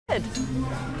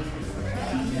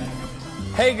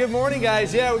Hey, good morning,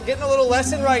 guys. Yeah, we're getting a little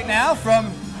lesson right now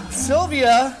from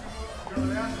Silvia.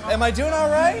 Am I doing all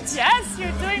right? Yes,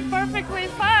 you're doing perfectly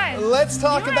fine. Let's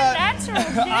talk You're about... a natural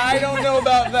kid. I don't know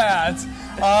about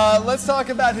that. Let's talk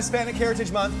about Hispanic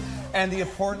Heritage Month and the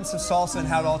importance of salsa and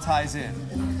how it all ties in.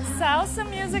 Salsa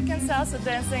music and salsa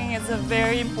dancing is a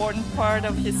very important part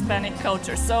of Hispanic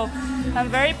culture. So I'm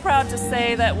very proud to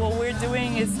say that what we're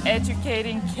doing is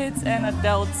educating kids and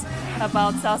adults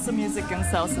about salsa music and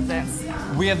salsa dance.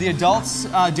 We have the adults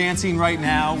dancing right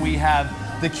now. We have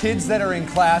the kids that are in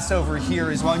class over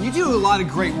here as well. And you do a lot of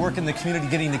great work in the community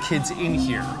getting the kids in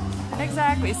here.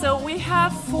 Exactly. So we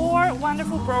have 4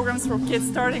 wonderful programs for kids,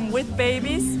 starting with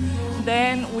babies.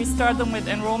 Then we start them with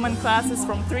enrollment classes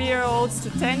from 3-year-olds to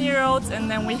 10-year-olds. And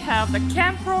then we have the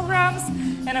camp programs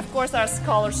and, of course, our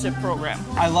scholarship program.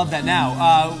 I love that.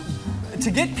 Now,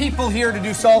 to get people here to do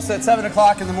salsa at 7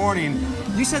 o'clock in the morning,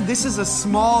 you said this is a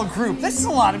small group. This is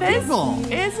a lot of people.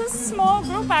 This is a small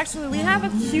group, actually. We have a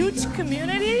huge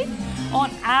community. On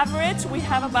average, we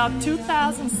have about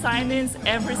 2,000 sign-ins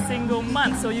every single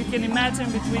month. So you can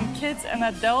imagine between kids and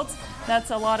adults,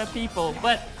 that's a lot of people.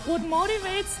 But what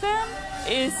motivates them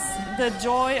is the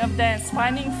joy of dance,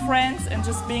 finding friends and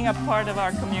just being a part of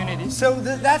our community. So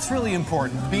that's really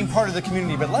important, being part of the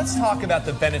community. But let's talk about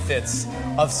the benefits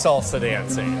of salsa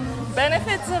dancing.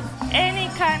 Benefits of any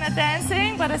kind of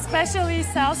dancing, but especially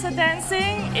salsa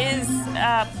dancing, is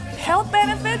health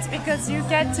benefits, because you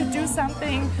get to do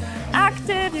something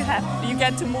active, you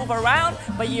get to move around,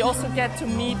 but you also get to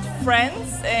meet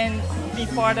friends and be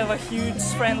part of a huge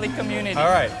friendly community. All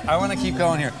right, I want to keep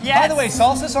going here. Yes. By the way,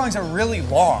 salsa songs are really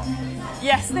long.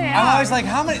 Yes, they are. I'm always like,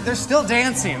 how many? They're still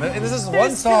dancing. This is They're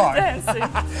one song. still dancing.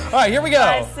 All right, here we go.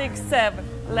 5, 6, 7.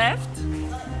 Left,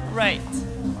 right.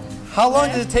 How long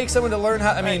does it take someone to learn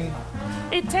how? I mean,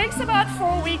 it takes about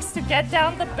 4 weeks to get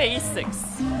down the basics.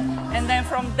 And then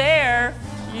from there,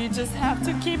 you just have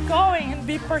to keep going and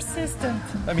be persistent.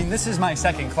 I mean, this is my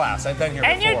second class. I've been here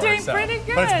and before. You're doing pretty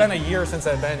good. But it's been a year since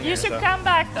I've been here. You should come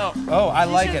back, though. Oh, I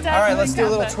like it. All right, let's do a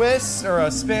little back. twist or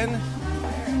a spin.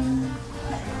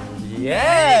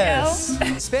 Yes!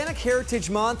 Hispanic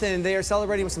Heritage Month, and they are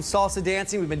celebrating with some salsa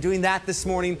dancing. We've been doing that this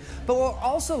morning, but we're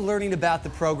also learning about the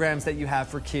programs that you have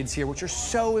for kids here, which are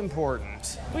so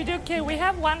important. We do, kid. We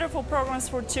have wonderful programs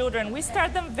for children. We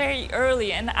start them very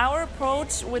early, and our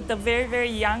approach with the very,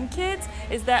 very young kids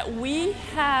is that we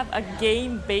have a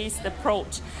game-based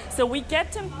approach. So we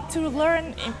get them to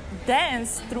learn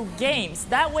dance through games.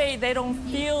 That way they don't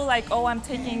feel like, oh, I'm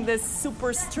taking this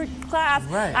super strict class.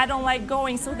 Right. I don't like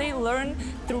going. So they learn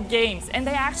through games, and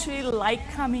they actually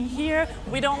like coming here.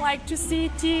 We don't like to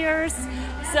see tears.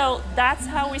 So that's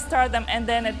how we start them. And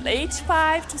then at age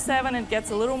 5 to 7, it gets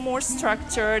a little more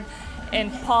structured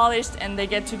and polished, and they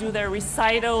get to do their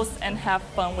recitals and have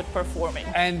fun with performing.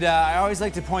 And I always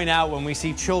like to point out when we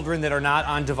see children that are not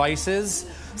on devices,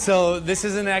 so this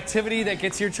is an activity that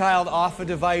gets your child off a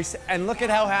device, and look at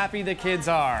how happy the kids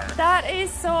are. That is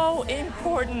so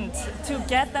important, to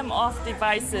get them off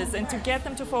devices and to get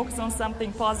them to focus on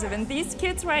something positive. And these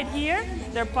kids right here,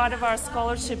 they're part of our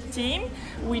scholarship team.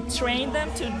 We train them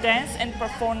to dance and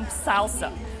perform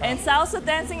salsa. And salsa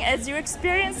dancing, as you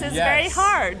experience, is very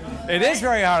hard. It is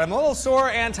very hard. I'm a little sore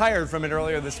and tired from it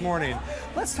earlier this morning.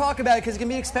 Let's talk about it, because it can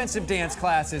be expensive dance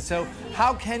classes. So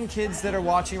how can kids that are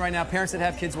watching right now, parents that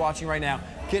have kids watching right now,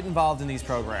 get involved in these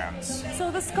programs?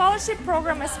 So the scholarship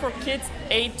program is for kids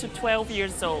 8 to 12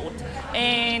 years old.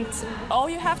 And all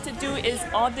you have to do is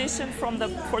audition for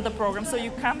the program. So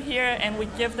you come here and we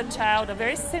give the child a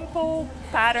very simple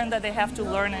pattern that they have to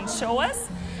learn and show us.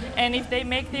 And if they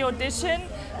make the audition,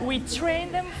 we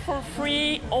train them for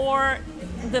free, or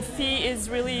the fee is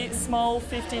really small,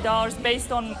 $50,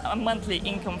 based on a monthly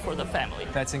income for the family.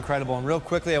 That's incredible. And real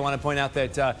quickly, I want to point out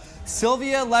that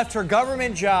Silvia left her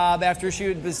government job after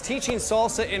she was teaching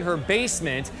salsa in her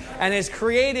basement and has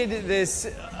created this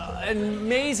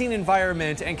amazing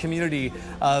environment and community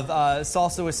of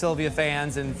Salsa with Silvia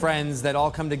fans and friends that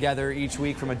all come together each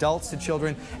week, from adults to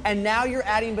children. And now you're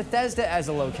adding Bethesda as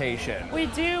a location. We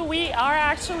do. We are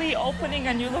actually opening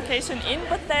a new location in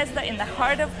Bethesda, in the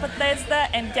heart of Bethesda.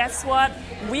 And guess what?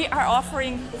 We are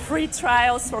offering free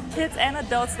trials for kids and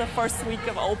adults the first week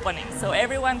of opening. So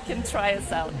everyone can try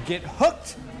us out. Get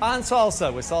hooked on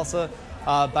salsa with Salsa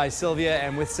by Silvia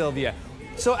and with Silvia.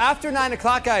 So after 9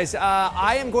 o'clock, guys,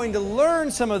 I am going to learn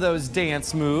some of those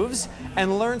dance moves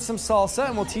and learn some salsa,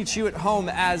 and we'll teach you at home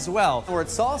as well. We're at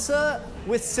Salsa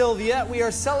with Silvia. We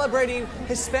are celebrating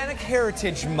Hispanic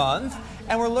Heritage Month,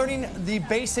 and we're learning the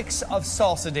basics of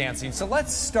salsa dancing. So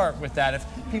let's start with that. If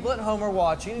people at home are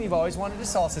watching and you've always wanted to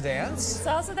salsa dance.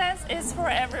 Salsa dance is for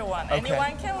everyone. Okay.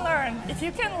 Anyone can learn. If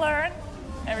you can learn,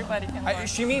 everybody can learn.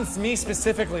 She means me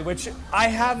specifically, which I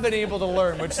have been able to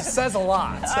learn, which says a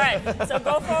lot. All right, so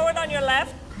go forward on your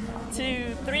left.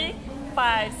 2, 3,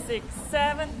 5, 6,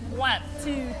 7. 1,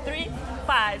 2, 3,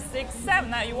 5, 6, 7.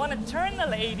 Now you want to turn the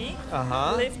lady.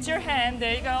 Lift your hand.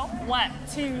 There you go. 1,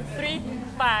 2, 3,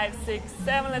 5, 6,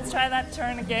 7. Let's try that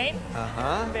turn again.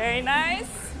 Very nice.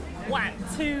 1,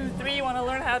 2, 3. You want to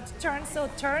learn how to turn, so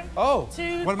turn. Oh,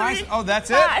 2, what 3, am I? Oh, that's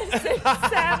 5, it. 6,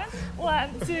 7.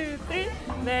 1, 2, 3.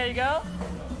 There you go.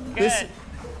 Good.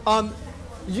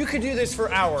 You could do this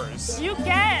for hours. You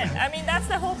can. I mean, that's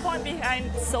the whole point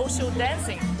behind social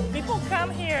dancing. People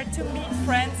come here to meet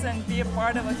friends and be a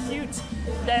part of a huge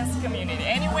dance community.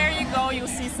 Anywhere you go, you'll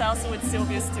see Salsa with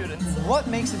Silvia students. What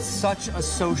makes it such a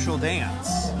social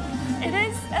dance? It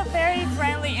is a very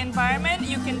friendly environment.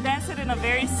 You can dance it in a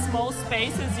very small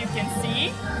space, as you can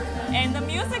see. And the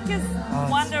music is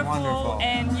wonderful,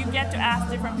 and you get to ask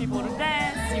different people to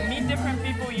dance, you meet different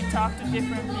people, you talk to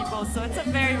different people, so it's a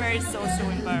very, very social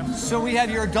environment. So we have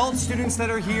your adult students that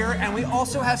are here, and we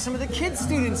also have some of the kids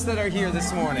students that are here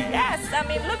this morning. Yes, I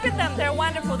mean, look at them, they're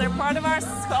wonderful. They're part of our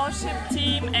scholarship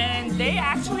team, and they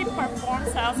actually perform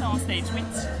salsa on stage,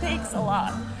 which takes a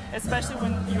lot, especially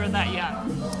when you're that young.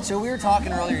 So we were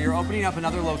talking earlier, you're opening up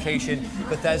another location,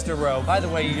 Bethesda Row. By the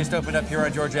way, you just opened up here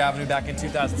on Georgia Avenue back in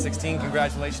 2016.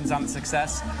 Congratulations on the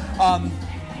success.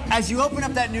 As you open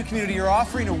up that new community, you're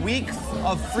offering a week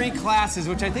of free classes,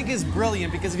 which I think is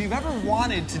brilliant, because if you've ever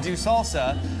wanted to do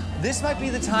salsa, this might be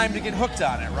the time to get hooked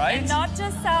on it, right? And not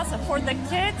just salsa. For the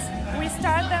kids, we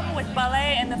start them with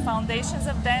ballet and the foundations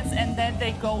of dance, and then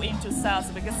they go into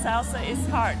salsa, because salsa is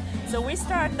hard. So we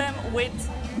start them with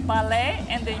ballet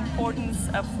and the importance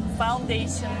of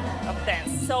foundation of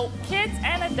dance. So kids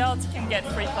and adults can get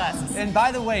free classes. And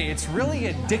by the way, it's really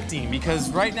addicting, because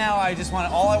right now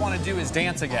all I want to do is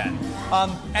dance again.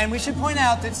 And we should point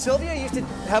out that Silvia used to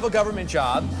have a government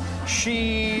job.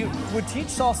 She would teach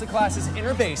salsa classes in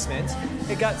her basement.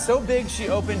 It got so big she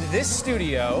opened this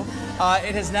studio.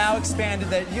 It has now expanded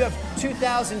that you have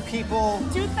 2,000 people.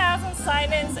 2,000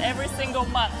 sign-ins every single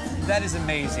month. That is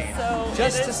amazing. So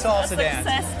just to salsa dance.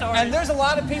 Success story. And there's a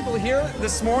lot of people here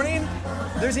this morning.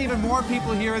 There's even more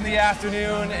people here in the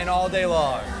afternoon and all day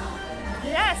long.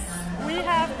 Yes, we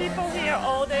have people here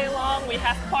all day long. We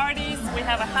have parties. We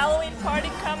have a Halloween party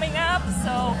coming up,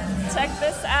 so check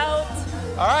this out.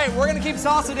 All right, we're going to keep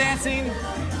salsa dancing.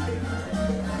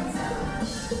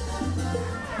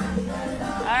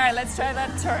 All right, let's try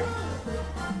that turn.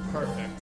 Perfect.